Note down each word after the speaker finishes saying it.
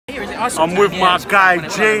I'm with my guy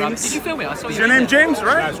James. Did you film it? I saw Is your name James,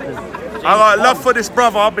 right? I got love for this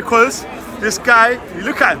brother because this guy, you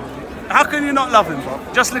look at him. How can you not love him, bro?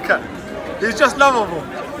 Just look at him. He's just lovable.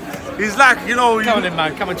 He's like, you know... Come on then,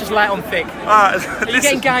 man. Come on, just lay it on thick. You're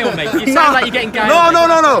getting gay on me. You sound like you're getting gay on me.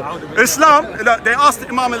 No. Islam, they asked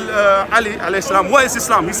Imam Ali, alayhi salam, what is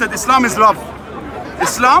Islam? He said, Islam is love.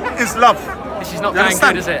 Islam is love. This is not going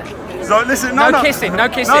good, is it? So listen, no kissing. No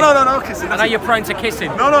kissing. No kissing. I know you're prone to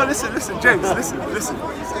kissing. No, listen, James, listen.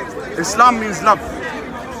 Islam means love.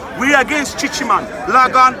 We against Chichi man.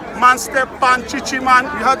 Lagan, man, step man, Chichi man.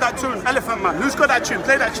 You heard that tune? Elephant man. Who's got that tune?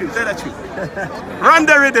 Play that tune. Run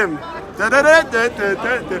the rhythm.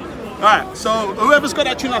 Alright, so whoever's got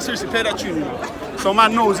that tune, I'll seriously play that tune. You know? So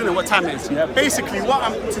man knows, innit, what time it is. Yeah. Basically,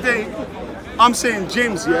 I'm saying,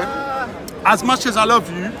 James, yeah. As much as I love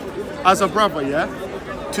you, as a brother, yeah.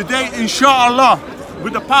 Today, inshallah,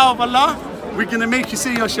 with the power of Allah, we're gonna make you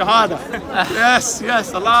say your shahada. yes,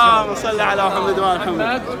 Allahumma salli ala Muhammad wa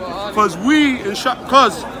Muhammad.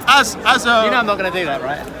 Because as a... You know I'm not gonna do that,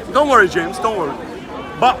 right? Don't worry, James, don't worry.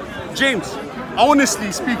 But, James,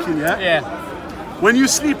 honestly speaking, yeah? Yeah. When you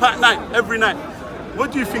sleep at night, every night,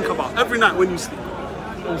 what do you think about every night when you sleep?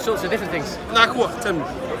 All sorts of different things. Like what? Tell me.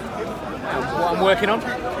 What I'm working on.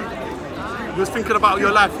 You're thinking about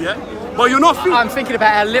your life, yeah? But you're not thinking... I'm thinking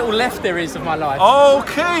about how little left there is of my life.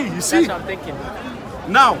 Okay, you see? That's what I'm thinking.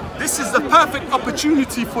 Now, this is the perfect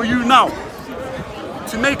opportunity for you now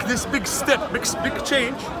to make this big step, big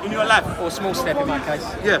change in your life. Or a small step in my case.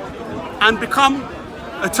 Yeah. And become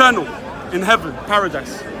eternal in heaven,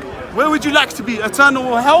 paradise. Where would you like to be? Eternal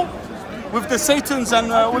or hell? With the Satans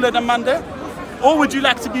and all of them man there? Or would you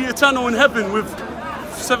like to be eternal in heaven with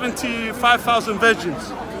 75,000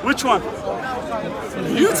 virgins? Which one?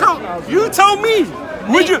 You tell me.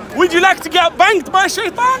 Would you like to get banged by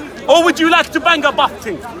shaitan? Or would you like to bang a buff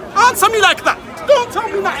thing? Answer me like that. Don't tell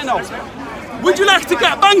me nothing else. Would you like to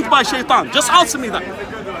get banged by shaitan? Just answer me that.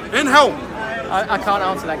 In hell. I can't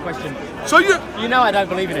answer that question. So you know I don't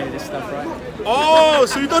believe in any of this stuff, right? Oh,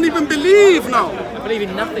 so you don't even believe now? I believe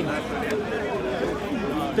in nothing.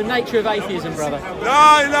 The nature of atheism, brother.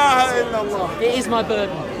 La ilaha illallah. It is my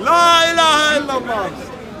burden. La ilaha illallah.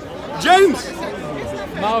 James.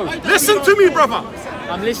 Mo. Listen to me, brother.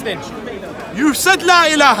 I'm listening. You said la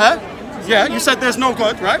ilaha. Yeah, you said there's no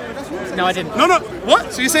God, right? No, I didn't. No.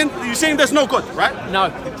 What? So you're saying there's no God, right? No.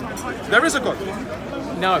 There is a God.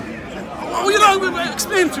 No. Oh, you know,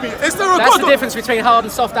 explain to me. Is there a God? That's the difference between hard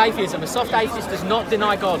and soft atheism. A soft atheist does not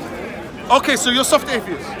deny God. Okay, so you're soft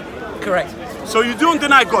atheist. Correct. So you don't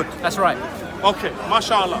deny God. That's right. Okay,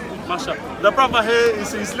 mashallah, mashallah. The brother here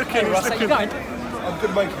is looking. Hey, Ross, how you going? I'm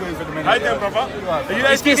going to make a move in a minute. How you doing, brother? Are you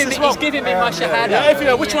he's giving me my shahada.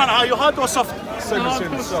 Yeah, which one? Are you hard or soft?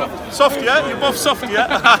 Soft. Soft, yeah? You're both soft,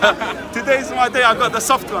 yeah? Today's my day, I got the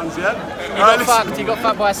soft ones, yeah? You got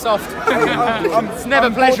fucked by a soft. It's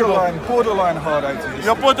never pleasurable. Borderline hard atheist.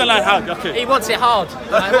 You're borderline hard, okay. He wants it hard.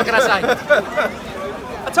 What can I say?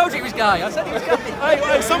 I told you he was gay. I said he was gay.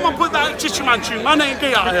 Hey, someone put that Chichiman tune. Man ain't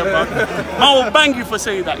gay out here, bro. Man will bang you for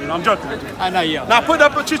saying that, you know. I'm joking. I know you are. Now put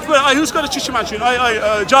up a Chichiman. Who's got a Chichiman tune?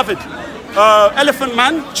 Javvad. Elephant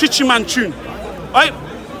Man, Chichiman tune. Right?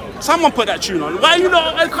 Someone put that tune on. Why you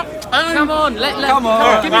not? Come on, come on.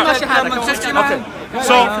 Give me my shahada.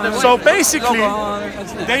 Okay. So basically,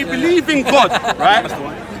 they believe in God, right?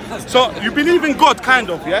 So you believe in God, kind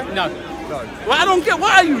of, yeah? No. Well, I don't get.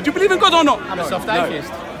 What are you? Do you believe in God or not? I'm a soft atheist.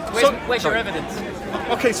 Where's your evidence?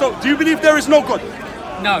 Okay, so do you believe there is no God?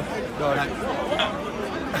 No.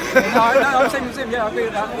 I'm saying the same, yeah, I agree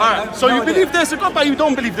with that. Alright, so you believe there's a God, but you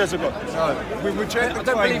don't believe there's a God? No, we reject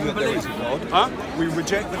the claim that there is a God. Huh? We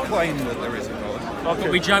reject the claim that there is a God. Okay.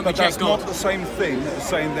 But we don't But reject that's God. not the same thing as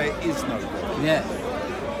saying there is no God. Yeah.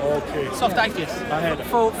 Okay. Soft atheist. I heard it.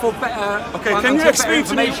 For better. Okay, can you explain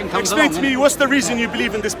to me what's the reason you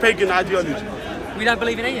believe in this pagan ideology? We don't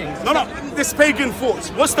believe in anything. No, this pagan thoughts.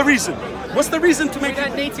 What's the reason? What's the reason to make We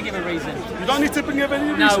don't need to give a reason. You don't need to give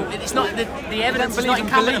any reason? No, it's not. The evidence is not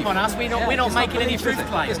incumbent upon us. We're not making any truth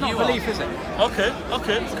claims. It's not belief, is it? Okay.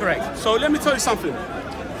 Correct. So let me tell you something.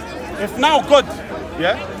 If now God,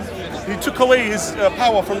 yeah, He took away His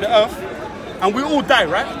power from the earth, and we all die,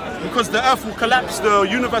 right? Because the earth will collapse, the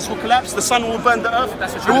universe will collapse, the sun will burn the earth.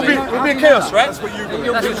 That's what you believe. It will be chaos, right? That's what you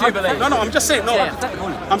believe. That's what you believe. No, I'm just saying,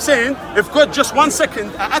 Yeah. I'm saying, if God just 1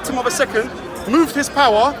 second, an atom of a second, moved His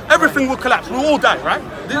power, everything will collapse. We'll all die, right?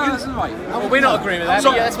 No, that's not right. Well, we're not agreeing with that.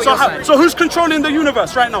 Yeah, that's what you're saying. So who's controlling the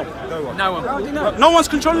universe right now? No one. No one's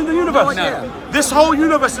controlling the universe. No. This whole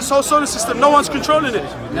universe, this whole solar system, no one's controlling it.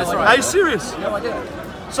 That's right. Are you serious? No idea.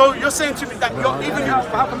 So you're saying to me that you're even...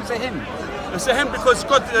 How come it's him? It's a him because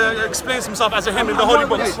God explains himself as a him in the holy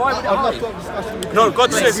books. Why would it hide? No,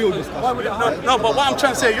 God says. Why would it hide? No, but what I'm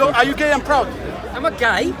trying to say, are you gay and proud? Am I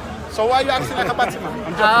gay? So why are you acting like a batty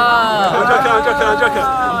man? I'm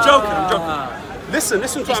joking. Listen to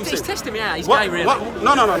what I'm saying. He's testing me out. He's gay, really. No.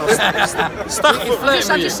 I'm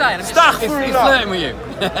just saying. He's flirting with you.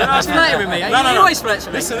 He's flirting with me. He always flirts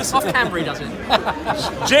with me. Listen. Off camera, he does it.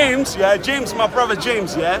 James, my brother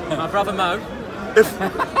James, My brother Mo. If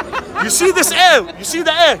you see this air, you see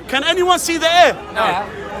the air. Can anyone see the air?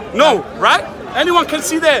 No, right? Anyone can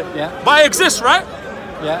see the air. Yeah. But it exists, right?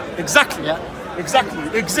 Yeah. Exactly. Yeah. Exactly.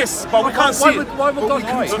 It exists, but we can't see it. Why would God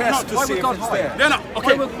hide? Why would God hide?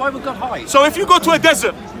 Okay. Why would God hide? So if you go to a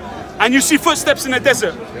desert and you see footsteps in a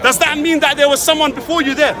desert, does that mean that there was someone before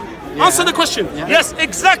you there? Answer the question. Yes,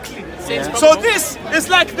 exactly. So this is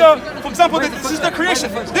like for example, this is the creation.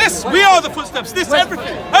 We are the footsteps.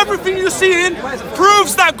 Everything you're seeing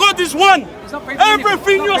proves that God is one.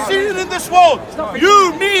 Everything you're seeing in this world,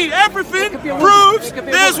 you, me, everything proves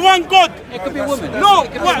there's one God. It could be a woman. No.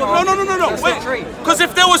 Wait, because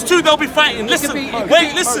if there was two, they'll be fighting. Listen.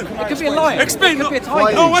 It could be a lion. Explain. It could be a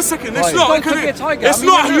tiger. No, 1 second. It's not. It could be a tiger. It's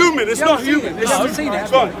not human. It's not human. You haven't seen it.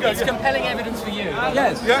 It's compelling evidence for you.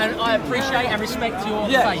 Yes. And I appreciate and respect your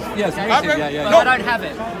faith. Yes. Okay? But I don't have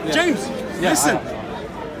it. James, listen.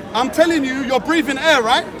 I'm telling you, you're breathing air,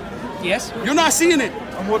 right? Yes. You're not seeing it.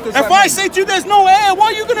 If I say to you there's no air,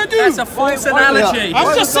 what are you going to do? That's a false analogy.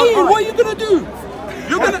 I'm just saying, what are you going to do?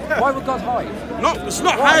 You're going to... Why would God hide? No, it's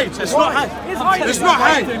not hide. It's not hide. It's not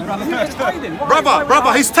hide. It's hiding.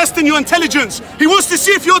 Brother, he's testing your intelligence. He wants to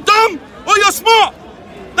see if you're dumb or you're smart.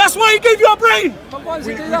 That's why he gave you a brain. But why does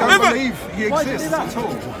he do I that? don't believe he exists at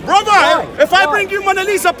all. Brother, if I bring you Mona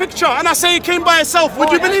Lisa picture and I say it came by herself, would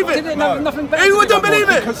you believe it? He wouldn't believe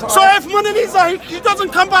it. So if Mona Lisa, he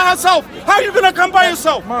doesn't come by herself, how are you going to come by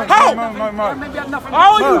yourself? How?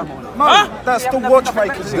 How are you? That's the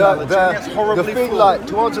watchmaker's analogy. That's horribly the thing, flawed. like,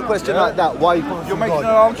 to answer a question like that, why you can't see making an God,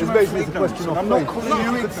 argument it's basically for a question of I'm not faith. calling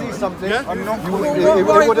you You could see something. I'm not you calling would- you. it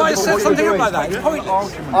wouldn't Say be what something you're about doing. that. It's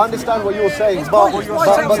pointless. I understand what you're saying, but the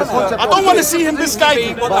concept I don't want to see him this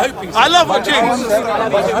guy. I love her, James.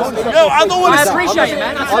 Yo, I don't want I to see. appreciate it,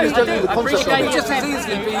 man. I'm just telling you the I concept appreciate of you it. just saying.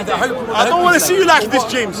 I don't want to see you like this,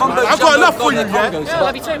 James. I've got enough for you, yeah? Yeah, I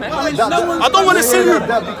love you too, man. I don't want to see you.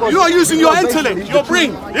 You are using your intellect, your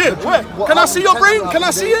brain. Here, where? Can I see your brain? Can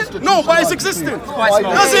I see it? No, but it's existing.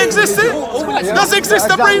 Does it exist? Does it exist,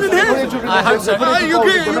 the brain in here? I hope so. You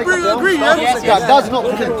agree, yeah? Yes, That does not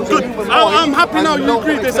Good. I'm happy now you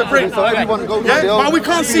agree there's a brain. So everyone goes Yeah, on their own but we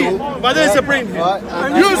can't see it. But there's a brain here.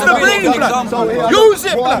 Right. Use the brain, blood. Use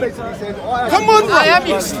it, blood. Come on, I am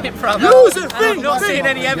blood. using it, brother. Use it, I'm think, not think. seeing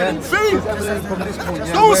any evidence. Think.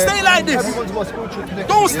 Don't stay like this.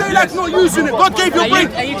 Don't stay like not using it. God gave your brain.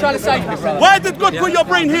 Are you trying to save me, brother? Why did God put your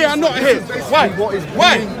brain here and not here? Why?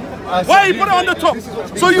 Why he put it on the top?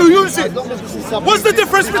 So you use it. What's the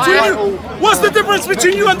difference between you? What's the difference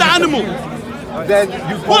between you and the animal?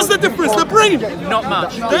 What's the difference? The brain. Not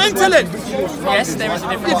much. The intellect. Yes, there is a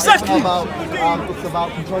difference. Exactly.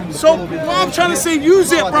 So what I'm trying to say,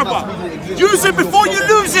 use it, brother. Use it before you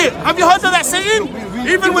lose it. Have you heard of that saying?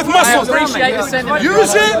 Even with muscles. I appreciate the sentiment.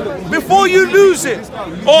 Use it before you lose it.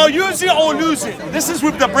 Or use it or lose it. This is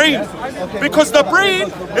with the brain. Because the brain,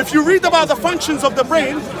 if you read about the functions of the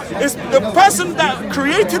brain, is the person that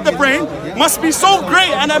created the brain must be so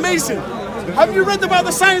great and amazing. Have you read about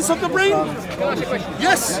the science of the brain? Can I ask you a question?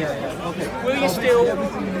 Yes. Will you still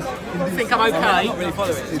think I'm okay if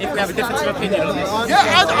we have a difference of opinion on this?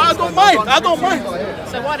 Yeah, I don't mind. I don't mind.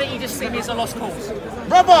 So why don't you just see me as a lost cause?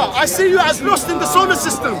 Brother, I see you as lost in the solar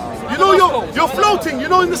system. You know you're floating. You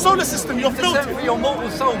know in the solar system you're floating. For your mortal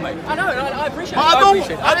soul, mate. I know, I appreciate But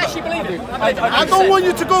it. I actually believe it. I don't want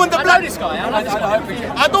you to go in the I know black. this guy. I know this guy. I appreciate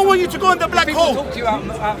it. I don't want you to go in the black hole. Talk to you out.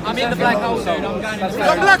 I'm in the black hole, dude. I'm going into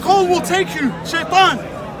The black hole will take you, Shaitan.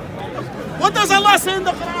 What does Allah say in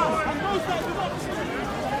the Quran?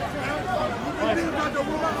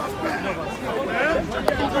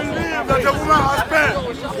 That the woman has spent.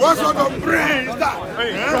 What sort of brain is that?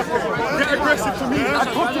 Get aggressive to me.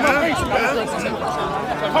 Talk to my face, man.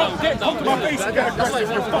 Talk to my face and get aggressive.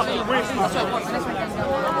 You're fucking wasting my time.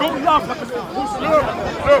 Don't laugh like a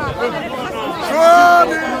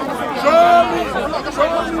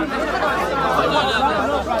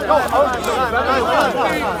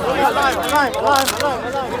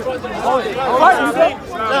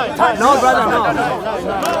No, brother, no.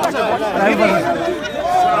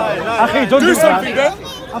 Akhi, don't do something, man.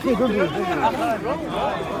 Akhi, don't do it.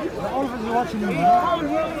 All of us are watching you.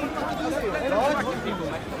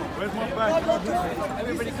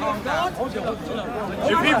 Everybody calm down.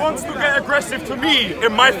 If he wants to get aggressive to me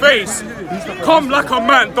in my face, come like a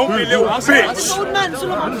man, don't be a little bitch.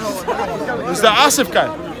 It's the Asif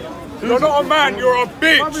guy. You're not a man, you're a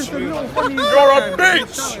bitch. You're a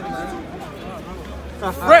bitch.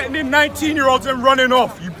 Threatening 19-year-olds and running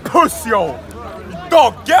off, you puss, yo. You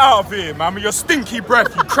dog, get out of here, man, with your stinky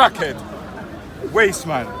breath, you crackhead. Waste,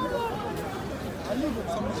 man.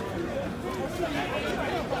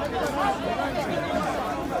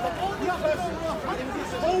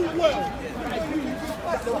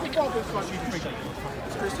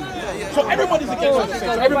 So everybody's against us. So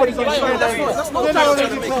everybody's against us. That's not I'm telling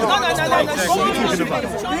you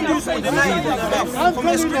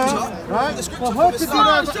now, right? For her to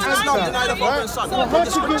deny the answer, right? For her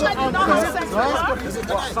to give an answer, right?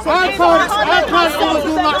 I can't always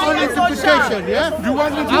do my own interpretation, yeah? You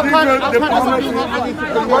want me to I can't always do my own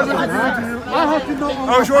interpretation. I have to know.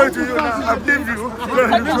 I'll show it to you now. I'll give you.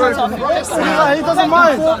 He doesn't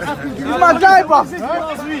mind. He's my guy, bro.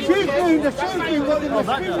 She's doing the same thing what the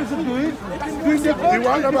extremists are doing their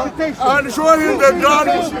own interpretation. I'll show him the gun.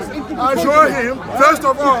 I'll show him, first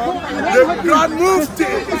of all, the gun moved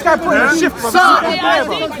it. This guy put in a shift, bro.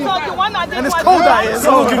 And it's cold out here.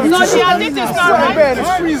 So the addict is not right. Man,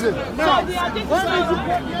 it's freezing. So the addict is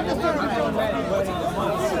not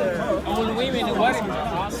all the women in the wedding.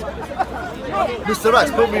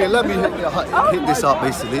 MistaRax, put me in, let me hit this up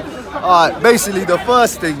basically. Alright, basically the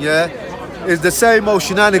first thing, yeah, is the same old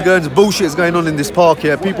shenanigans, bullshit is going on in this park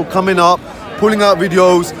here. People coming up, pulling out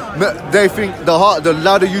videos. They think the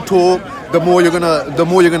louder you talk, the more you're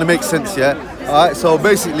gonna make sense, yeah. Alright, so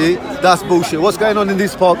basically that's bullshit. What's going on in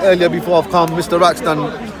this park earlier before I've come, MistaRax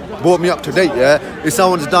done brought me up to date, yeah. Is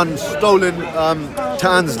someone's done stolen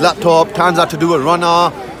Tan's laptop, Tan's had to do a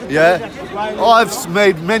runner, yeah. I've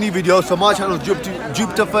made many videos, so my channel is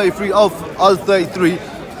Jupiter 33, Al 33.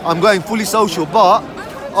 I'm going fully social, but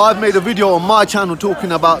I've made a video on my channel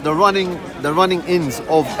talking about the running ins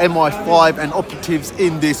of MI5 and operatives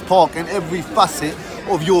in this park and every facet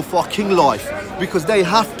of your fucking life, because they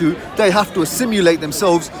have to assimilate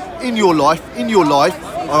themselves in your life,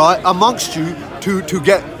 all right, amongst you to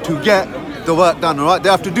get the work done, all right? They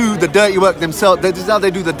have to do the dirty work themselves. This is how they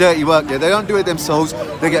do the dirty work, yeah? They don't do it themselves.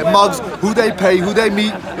 They get mugs, who they pay, who they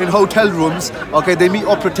meet in hotel rooms, okay? They meet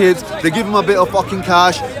operatives, they give them a bit of fucking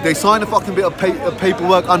cash, they sign a fucking bit of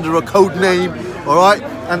paperwork under a code name, all right?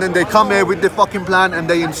 And then they come here with their fucking plan and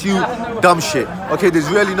they ensue dumb shit, okay? There's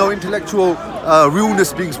really no intellectual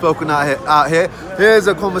realness being spoken out here. Here's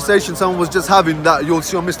a conversation someone was just having that you'll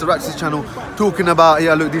see on MistaRax's channel, talking about,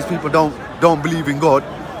 yeah, look, these people don't believe in God.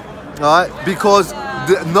 Right, because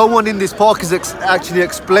no one in this park is actually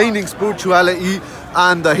explaining spirituality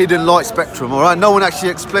and the hidden light spectrum, all right? No one actually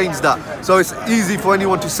explains that. So it's easy for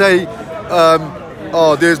anyone to say,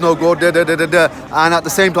 oh, there's no God, and at the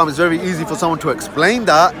same time, it's very easy for someone to explain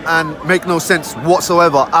that and make no sense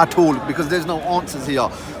whatsoever at all, because there's no answers here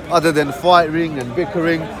other than fighting and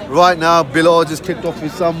bickering. Right now, Bilal just kicked off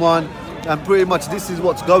with someone, and pretty much this is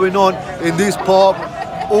what's going on in this park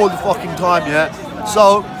all the fucking time, yeah?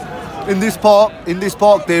 So, in this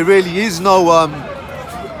park there really is no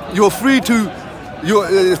free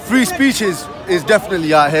speech is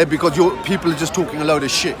definitely out here, because people are just talking a load of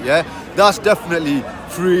shit, yeah? That's definitely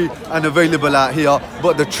free and available out here,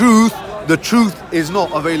 but the truth is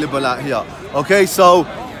not available out here, okay? So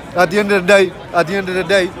at the end of the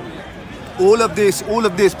day, all of this,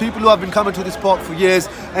 people who have been coming to this park for years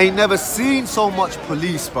ain't never seen so much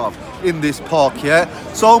police, bruv, in this park, yeah?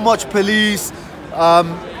 So much police.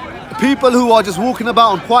 People who are just walking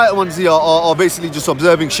about, and quiet ones here are basically just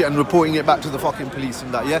observing shit and reporting it back to the fucking police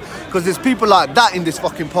and that, yeah? Because there's people like that in this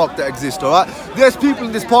fucking park that exist, alright? There's people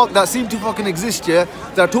in this park that seem to fucking exist, yeah?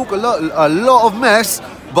 That talk a lot of mess,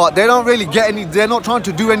 but they don't really get they're not trying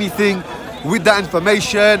to do anything with that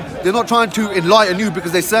information. They're not trying to enlighten you,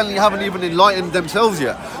 because they certainly haven't even enlightened themselves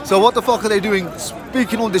yet. So what the fuck are they doing?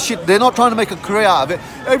 Speaking all this shit. They're not trying to make a career out of it.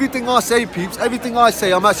 Everything I say, peeps, everything I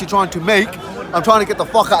say, I'm actually trying to make. I'm trying to get the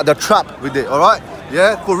fuck out of the trap with it, all right?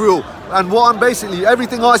 Yeah, for real. And what I'm basically,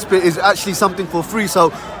 everything I spit is actually something for free. So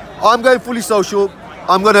I'm going fully social.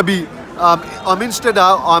 I'm gonna be, I'm Insta'd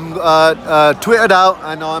out, I'm Twittered out,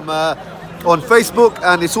 and I'm on Facebook,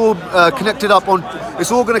 and it's all connected up on,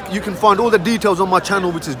 you can find all the details on my channel,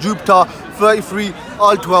 which is Jupiter 33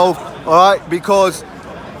 Al 12, all right? Because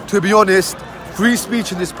to be honest, free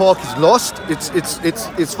speech in this park is lost.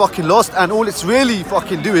 It's fucking lost, and all it's really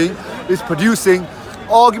fucking doing is producing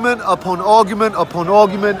argument upon argument upon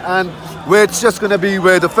argument, and where it's just gonna be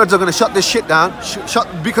where the feds are gonna shut this shit down,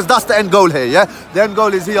 because that's the end goal here, yeah? The end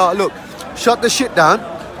goal is here, look, shut the shit down,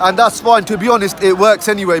 And that's fine. To be honest, it works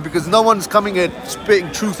anyway because no one's coming in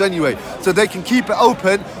spitting truth anyway. So they can keep it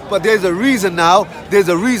open, but there's a reason now. There's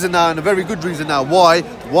a reason now, and a very good reason now why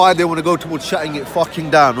they want to go towards shutting it fucking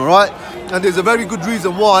down, all right? And there's a very good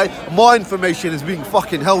reason why my information is being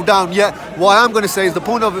fucking held down. Yet, what I'm going to say is the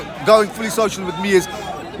point of going fully social with me is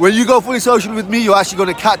when you go fully social with me, you're actually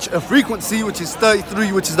going to catch a frequency which is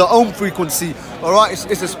 33, which is the own frequency, all right?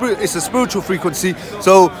 It's a spiritual frequency.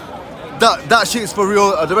 So that shit is for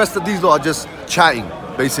real. The rest of these lot are just chatting,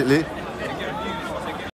 basically.